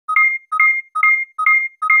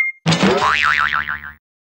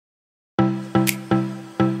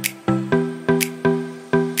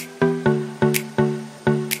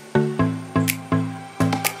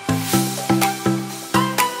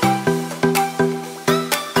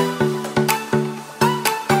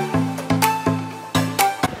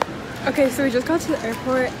Okay, so we just got to the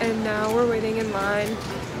airport and now we're waiting in line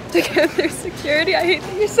to get through security. I hate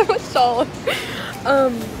that you're so much taller.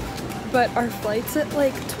 But our flight's at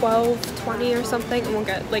like 12:20 or something, and we'll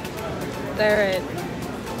get like there at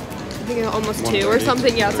I think almost 2 or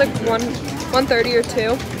something. Yeah, it's like 1:30 or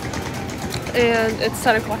 2, and it's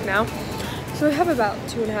 10 o'clock now. So we have about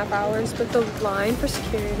 2.5 hours, but the line for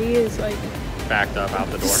security is like backed up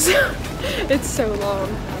out the door. It's so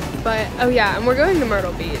long. But oh yeah, and we're going to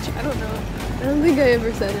Myrtle Beach. I don't know. I don't think I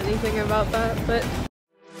ever said anything about that, but.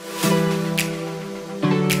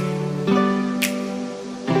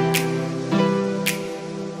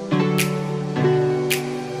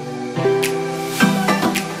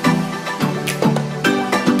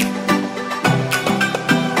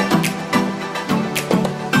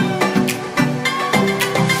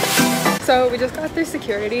 So we just got through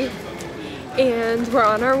security and we're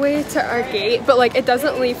on our way to our gate, but like it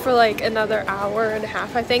doesn't leave for like another hour and a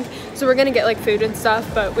half, I think. So we're gonna get like food and stuff,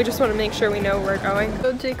 but we just want to make sure we know where we're going.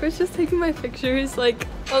 So Jake was just taking my pictures like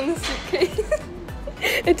on the suitcase.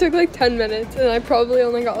 It took like 10 minutes and I probably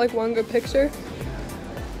only got like one good picture.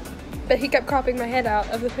 But he kept cropping my head out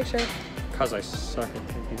of the picture. Cause I suck at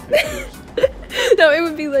taking pictures. No, it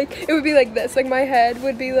would be like this. Like my head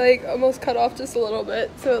would be like almost cut off just a little bit,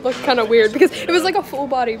 so it looked kind of weird because it was like a full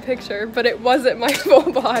body picture, but it wasn't my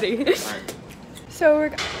full body. So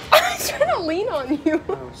we're. I was trying to lean on you.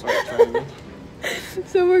 Oh, sorry, trying to.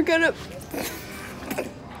 So we're gonna.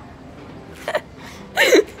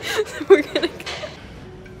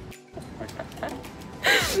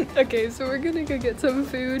 Okay, so we're gonna go get some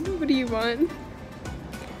food. What do you want?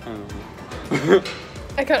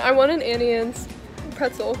 I want an Annie Ann's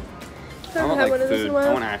pretzel. I want like food.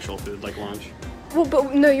 I want actual food, like lunch. Well,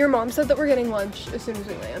 but no, your mom said that we're getting lunch as soon as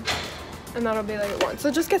we land. And that'll be like at 1.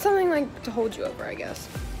 So just get something like to hold you over, I guess.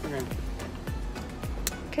 Okay.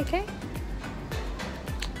 Okay.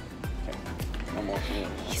 No more.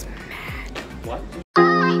 He's mad. What?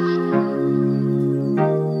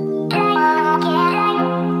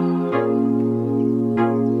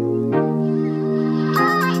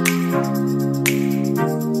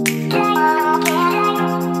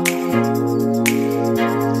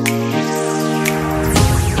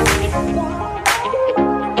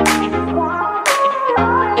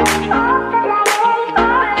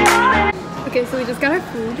 Okay, so we just got our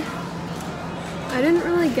food. I didn't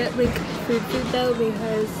really get like food though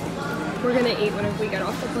because we're gonna eat whenever we get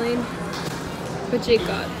off the plane. But Jake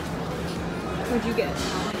got. What'd you get?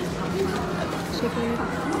 Chicken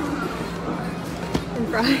and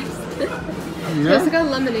fries. We also got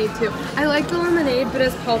lemonade too. I like the lemonade, but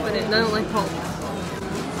it has pulp in it, and I don't like pulp.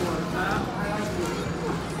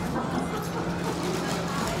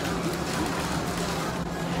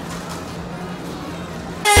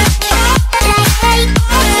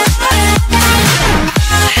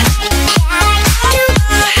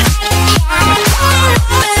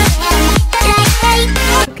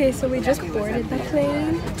 Okay, so we just boarded the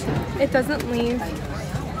plane. It doesn't leave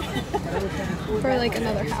for like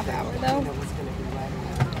another half hour though.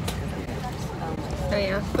 Oh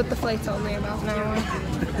yeah, but the flight's only about an hour.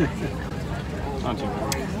 Not too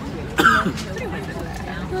bad.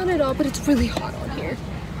 Not at all, but it's really hot on here.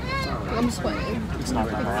 I'm sweating. It's not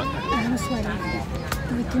that hot. I'm sweating.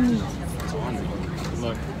 Look at me.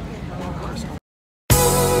 Look.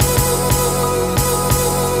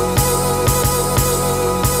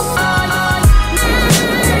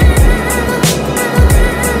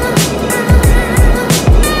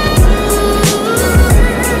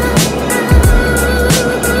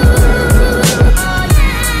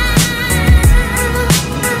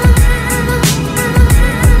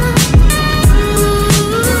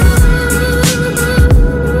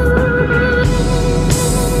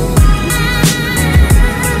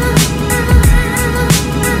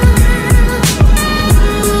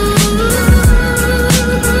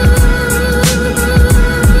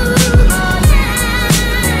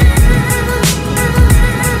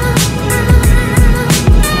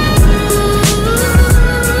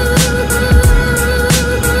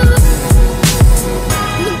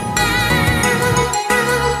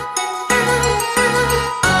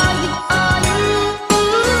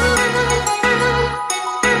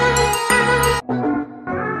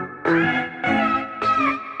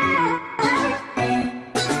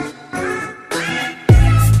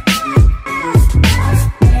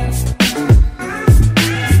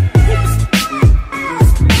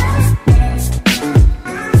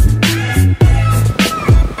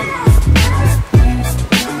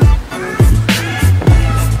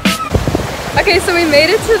 made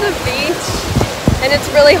it to the beach and it's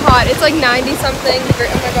really hot. It's like 90 something degrees.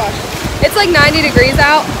 Oh my gosh. It's like 90 degrees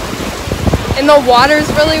out and the water's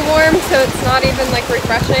really warm, so it's not even like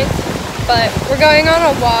refreshing. But we're going on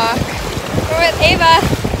a walk. We're with Ava.